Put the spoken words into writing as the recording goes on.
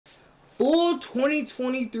full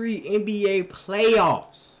 2023 NBA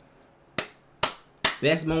playoffs.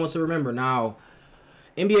 Best moments to remember. Now,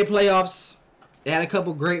 NBA playoffs, it had a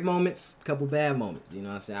couple great moments, a couple bad moments. You know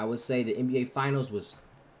what I'm saying? I would say the NBA Finals was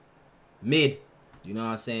mid. You know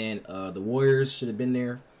what I'm saying? The Warriors should have been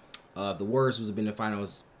there. If the Warriors was in the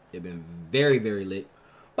finals, it'd been very, very lit.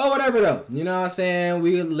 But whatever though. You know what I'm saying?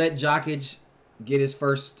 We let Jokic get his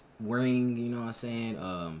first ring. You know what I'm saying?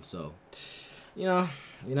 So, you know,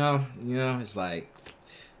 it's like,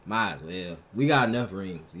 might as well. We got enough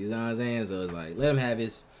rings. You know what I'm saying? So it's like, let him have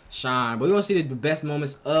his shine. But we want to see the best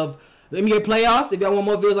moments of the NBA playoffs. If y'all want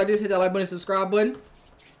more videos like this, hit that like button, subscribe button.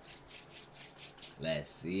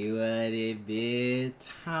 Let's see what it be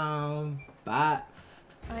time. Bye.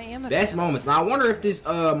 I am a best fan. moments. Now I wonder if this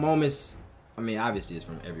moments. I mean, obviously it's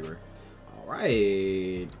from everywhere. All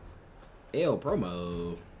right. L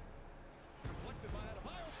promo.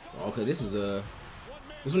 Okay, this is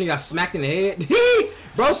this one he got smacked in the head.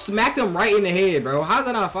 Bro smacked him right in the head, bro. How's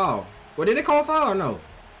that not a foul? Well, did they call a foul or no?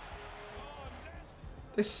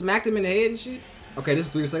 They smacked him in the head and shit. Okay, this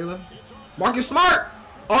is 3 seconds left. Marcus Smart.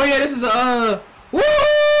 Oh yeah, this is a woo!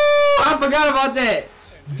 I forgot about that.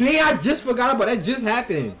 D, I just forgot about that. Just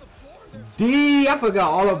happened. D, I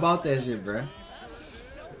forgot all about that shit, bro.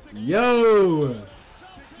 Yo.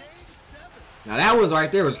 Now that was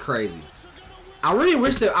right there was crazy. I really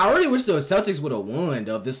wish the Celtics would have won,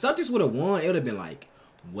 though. If the Celtics would have won, it would have been like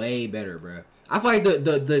way better, bro. I feel like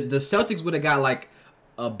the Celtics would have got like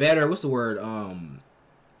a better, what's the word?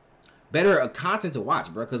 Better content to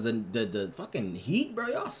watch, bro. Cause the fucking Heat, bro,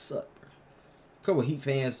 y'all suck, bro. A couple Heat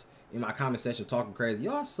fans in my comment section talking crazy.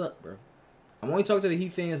 Y'all suck, bro. I'm only talking to the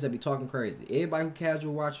Heat fans that be talking crazy. Everybody who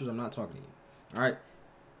casual watchers, I'm not talking to you. All right,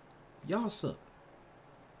 y'all suck.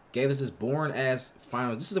 Gave us this boring ass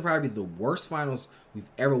finals. This is probably the worst finals we've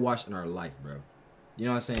ever watched in our life, bro. You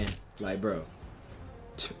know what I'm saying? Like, bro.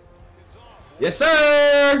 Yes,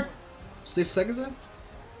 sir. 6 seconds left.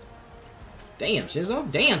 Damn,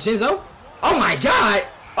 Chinzo. Damn, Chinzo. Oh my god.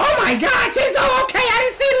 Oh my god, Chinzo. Okay, I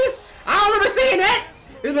didn't see this. I don't remember seeing that.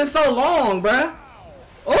 It's been so long, bro.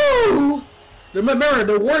 Oh. Remember,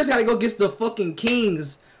 the Warriors got to go against the fucking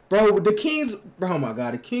Kings. Bro, the Kings, bro, oh my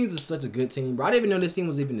god, the Kings is such a good team, bro. I didn't even know this team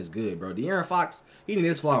was even as good, bro. De'Aaron Fox, he needs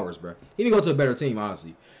his flowers, bro. He need to go to a better team,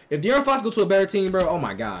 honestly. If De'Aaron Fox go to a better team, bro, oh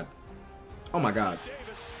my god. Oh my god.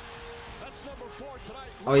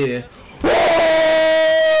 Oh yeah.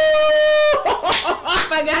 I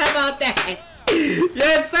forgot about that.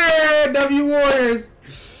 Yes, sir, W Warriors.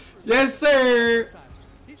 Yes, sir.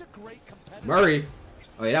 Murray.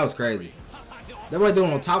 Oh yeah, that was crazy. That boy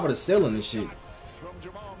doing on top of the ceiling and shit.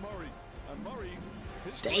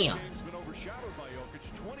 Damn.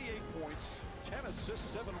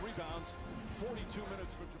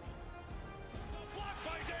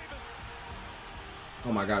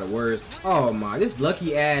 Oh my god, the Warriors. Oh my, this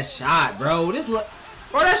lucky ass shot, bro. Bro,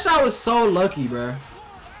 that shot was so lucky, bro.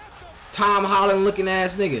 Tom Holland looking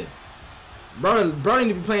ass nigga. Bro need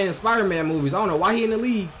to be playing in Spider-Man movies. I don't know why he in the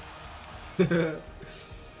league.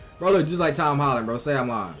 Bro look just like Tom Holland, bro. Say I'm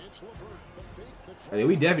lying. Hey,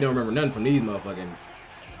 we definitely don't remember nothing from these motherfucking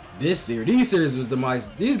this series. These series was the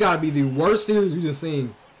most. These gotta be the worst series we just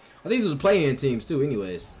seen. I think these was playing teams too,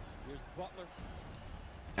 anyways.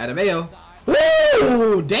 Adebayo.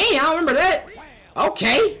 Woo! Damn, I don't remember that.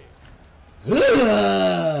 Okay.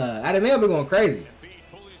 Adebayo been going crazy.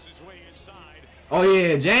 Oh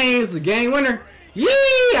yeah, James, the game winner. Yeah,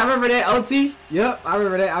 I remember that. OT. Yep, I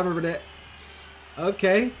remember that. I remember that.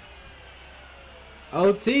 Okay.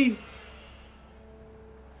 OT.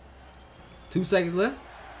 2 seconds left.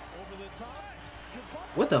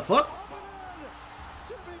 What the fuck?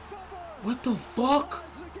 What the fuck?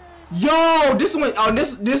 Yo, this one. Oh,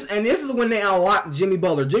 this is when they unlocked Jimmy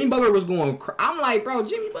Butler. Jimmy Butler was going. I'm like, bro,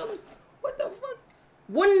 Jimmy Butler. What the fuck?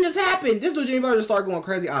 When did this happen? This dude Jimmy Butler just started going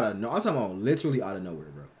crazy out of no. I'm talking about literally out of nowhere,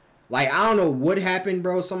 bro. Like I don't know what happened,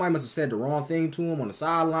 bro. Somebody must have said the wrong thing to him on the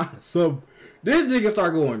sideline. So this nigga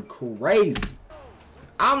started going crazy.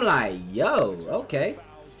 I'm like, yo, okay.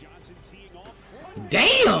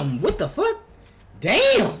 Damn, what the fuck?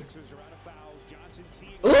 Damn.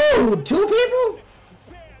 Ooh, 2 people?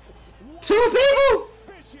 2 people?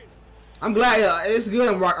 I'm glad it's good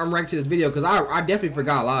I'm ranked to this video because I definitely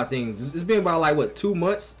forgot a lot of things. It's been about like what 2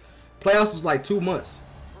 months. Playoffs was like 2 months.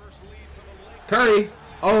 Curry.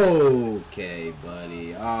 Okay,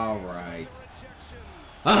 buddy. All right.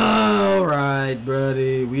 All right,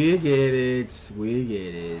 buddy. We get it. We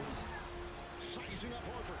get it.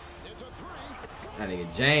 That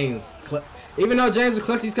nigga James. Even though James was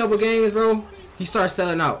clutch these couple games, bro, he started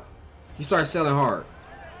selling out. He started selling hard.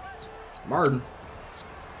 Martin.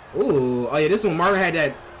 Ooh, oh yeah, this one Martin had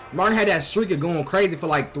that. Martin had that streak of going crazy for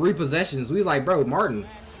like 3 possessions. We was like, bro, Martin,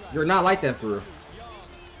 you're not like that for real.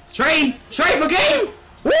 Trey for game.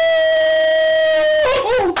 Woo!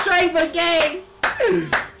 Trey for game.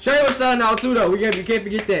 Trey was selling out too though. We can't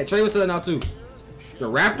forget that. Trey was selling out too. The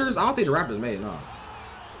Raptors? I don't think the Raptors made it. No,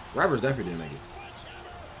 Raptors definitely didn't make it.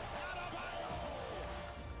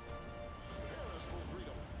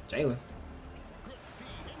 Jalen.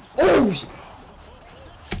 Oh shit.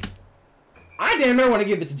 I damn near want to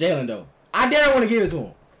give it to Jalen though. I damn want to give it to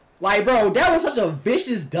him. Like, bro, that was such a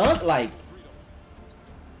vicious dunk. Like,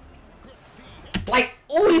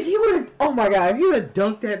 oh, if he would have, oh my god, if he would have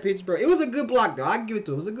dunked that pitch, bro, it was a good block though. I give it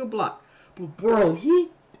to him. It was a good block. But bro,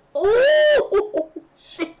 oh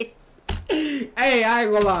shit. Hey, I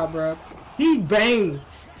ain't gonna lie, bro. He banged,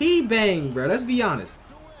 bro. Let's be honest.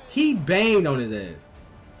 He banged on his ass.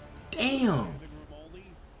 Damn.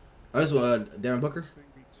 Oh, this was Devin Booker.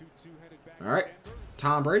 All right,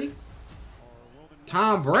 Tom Brady.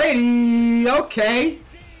 Tom Brady. Okay.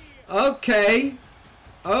 Okay.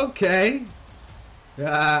 Okay.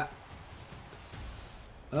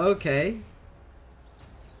 Okay.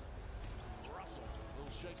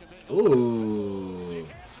 Ooh.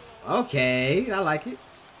 Okay. I like it.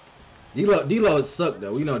 D-Lo sucked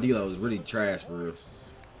though. We know D-Lo is really trash for real.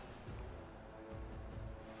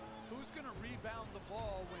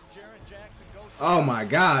 Oh my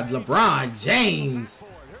God, LeBron James,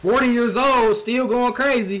 40 years old, still going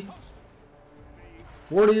crazy.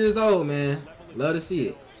 40 years old, man. Love to see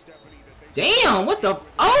it. Damn, what the?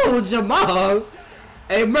 Oh, Jamal.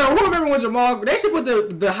 Hey, bro, who remember when Jamal? They should put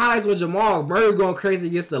the highlights when Jamal Murray was going crazy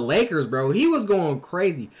against the Lakers, bro. He was going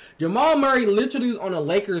crazy. Jamal Murray literally was on the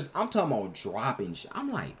Lakers. I'm talking about dropping shit.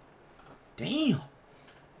 I'm like, damn.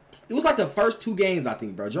 It was like the first 2 games, I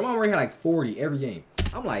think, bro. Jamal Murray had like 40 every game.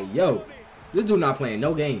 I'm like, yo. This dude not playing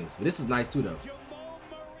no games. But this is nice too though.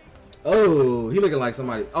 Oh, he looking like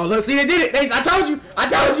somebody. Oh, look, see, they did it. I told you. I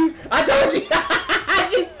told you. I told you. I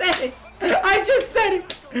just said it. I just said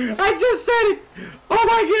it. I just said it. Oh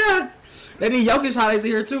my God. They need Jokic highlights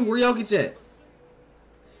here too. Where Jokic at?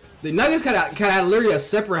 The Nuggets kind of literally a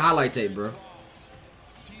separate highlight tape, bro.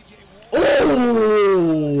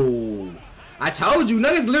 Oh, I told you.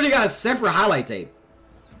 Nuggets literally got a separate highlight tape.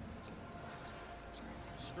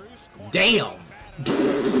 Damn.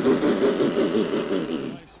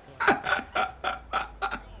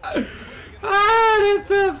 Ah, that's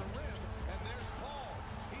tough.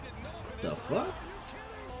 The fuck?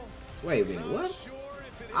 Wait a minute, what?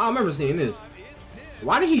 I don't remember seeing this.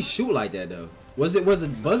 Why did he shoot like that though? Was it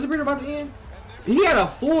buzzer beater about to end? He had a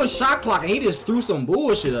full shot clock and he just threw some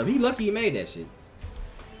bullshit up. He lucky he made that shit.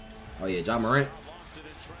 Oh yeah, John Morant.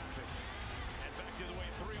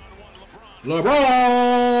 LeBron.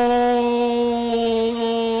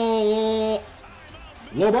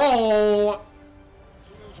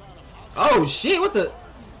 Oh shit! What the?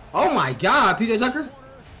 Oh my God, PJ Tucker.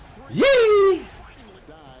 Yee!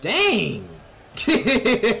 Dang.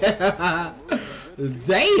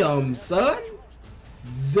 Damn, son.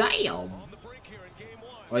 Damn.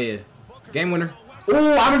 Oh yeah, game winner.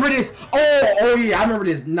 Oh, I remember this. Oh yeah, I remember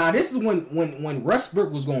this. Nah, this is when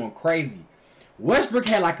Westbrook was going crazy. Westbrook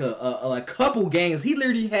had like a couple games. He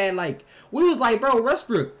literally had like, we was like, bro,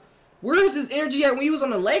 Westbrook, where is this energy at when he was on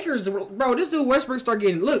the Lakers? Bro, this dude Westbrook started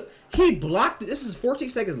getting, look, he blocked it. This is 14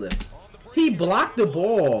 seconds left. He blocked the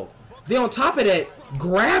ball. Then on top of that,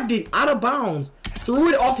 grabbed it out of bounds, threw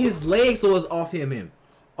it off his leg so it's off him.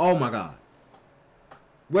 Oh my God.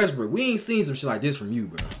 Westbrook, we ain't seen some shit like this from you,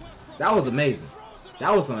 bro. That was amazing.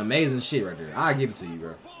 That was some amazing shit right there. I'll give it to you,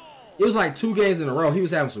 bro. It was like 2 games in a row. He was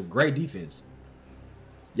having some great defense.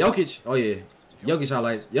 Jokic. Oh, yeah. Jokic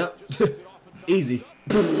highlights. Yep. Easy.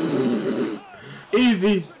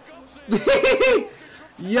 Easy.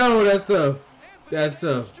 Yo, that's tough. That's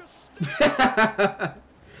tough.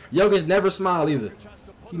 Jokic never smiled either.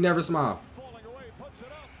 He never smiled.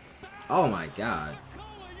 Oh, my God.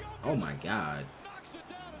 Oh, my God.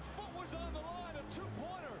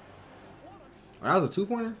 Oh, that was a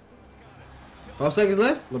 2-pointer? 4 seconds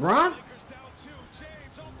left? LeBron?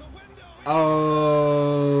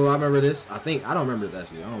 Oh, I remember this. I don't remember this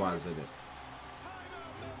actually. I don't know why I said that.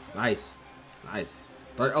 Nice. Nice.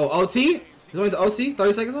 Oh, OT? He's going to OT?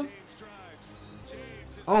 30 seconds left?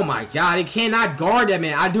 Oh my God, he cannot guard that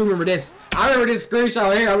man. I do remember this. I remember this screenshot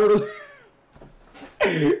right here. I remember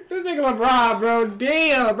this nigga LeBron, bro.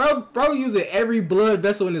 Damn, bro using every blood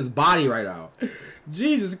vessel in his body right now.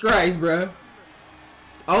 Jesus Christ, bro.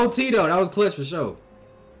 OT though, that was clutch for sure.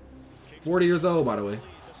 40 years old, by the way.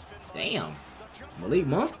 Damn. Malik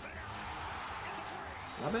Monk?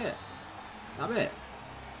 Not bad. Not bad.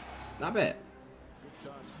 Not bad.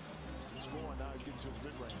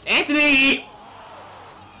 Anthony!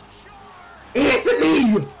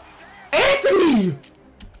 Anthony! Anthony!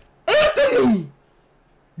 Anthony!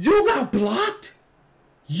 You got blocked?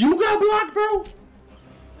 You got blocked, bro?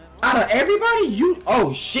 Out of everybody? You...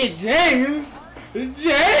 Oh, shit, James!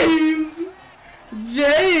 James!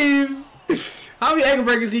 James! How many ankle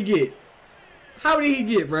breakers he get? How many he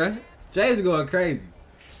get, bro? James is going crazy.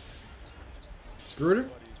 Screwed her?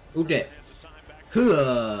 Oop that.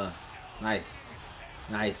 Huh. Nice.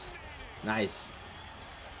 Nice. Nice.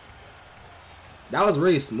 That was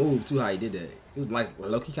really smooth, too, how he did that. It was nice.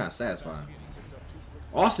 Low-key kind of satisfying.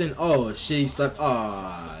 Austin, oh, shit, he slept.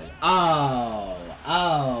 Oh.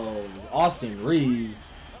 Austin Reeves.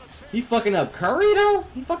 He fucking up Curry, though?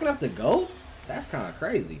 He fucking up the GOAT? That's kind of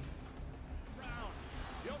crazy.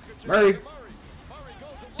 Murray.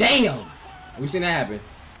 Damn. We seen that happen.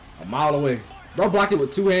 A mile away. Bro blocked it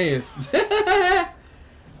with 2 hands. That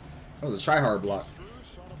was a try-hard block.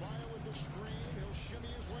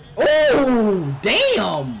 Oh,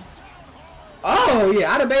 damn. Oh,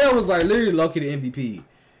 yeah. Adebayo was like literally low-key the MVP.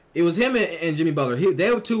 It was him and Jimmy Butler.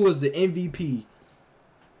 They two was the MVP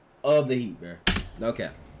of the Heat, bro. Okay.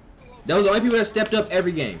 Those are the only people that stepped up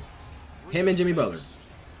every game. Him and Jimmy Butler.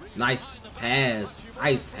 Nice pass.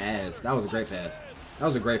 Nice pass. That was a great pass. That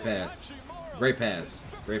was a great pass. Great pass.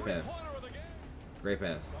 Great pass. Great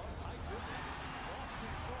pass.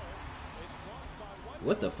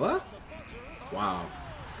 What the fuck? Wow.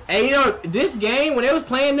 Hey, you know, this game, when they was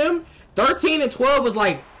playing them, 13 and 12 was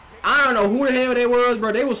like, I don't know who the hell they was,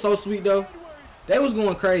 bro. They was so sweet, though. They was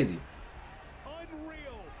going crazy.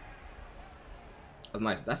 That's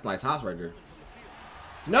nice. That's nice hops right there.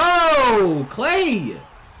 No! Clay!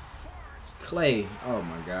 Clay. Oh,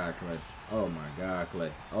 my God, Clay. Oh, my God,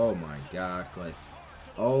 Clay. Oh, my God, Clay.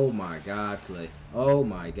 Oh, my God, Clay. Oh,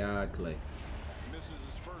 my God, Clay.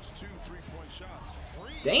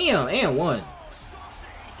 Damn, and one.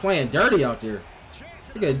 Playing dirty out there.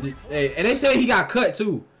 Hey, and they said he got cut,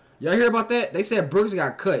 too. Y'all hear about that? They said Brooks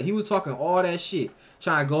got cut. He was talking all that shit.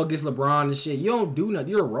 Trying to go against LeBron and shit. You don't do nothing.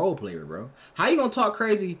 You're a role player, bro. How you gonna talk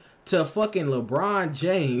crazy to fucking LeBron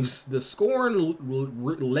James, the scoring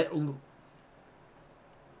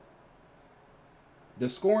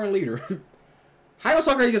leader? How you gonna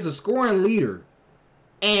talk crazy against the scoring leader?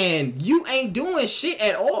 And you ain't doing shit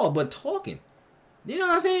at all but talking. You know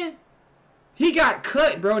what I'm saying? He got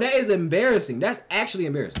cut, bro. That is embarrassing. That's actually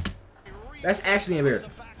embarrassing. That's actually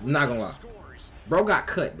embarrassing. I'm not gonna lie. Bro got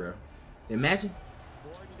cut, bro. Imagine.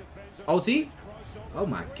 OT? Oh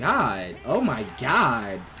my God. Oh my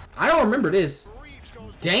God. I don't remember this.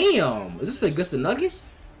 Damn. Is this against the Nuggets?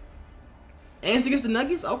 And it's against the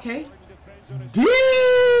Nuggets? Okay. D.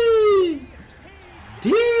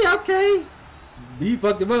 Okay. He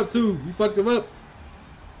fucked him up too. He fucked him up.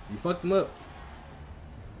 He fucked him up.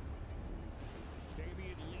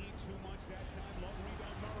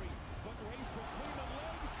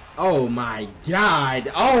 Oh my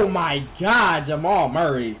God. Oh my God, Jamal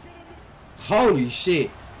Murray. Holy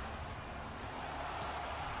shit.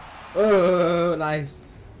 Nice.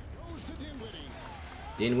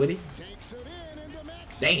 Dinwiddie.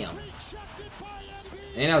 Damn.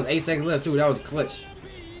 And that was 8 seconds left too. That was clutch.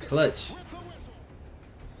 Clutch.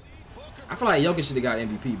 I feel like Jokic should have got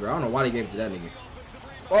MVP, bro. I don't know why they gave it to that nigga.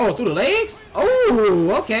 Oh, through the legs?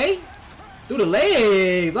 Oh, okay. Through the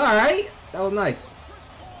legs. All right. That was nice.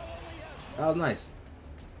 That was nice.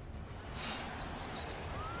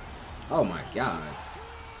 Oh my God.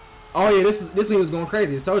 Oh yeah, this one was going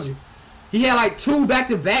crazy. I told you. He had like 2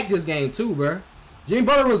 back-to-back this game too, bro. Jimmy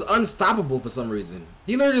Butler was unstoppable for some reason.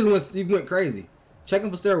 He literally went crazy. Check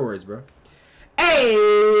him for steroids, bro.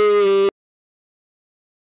 Hey.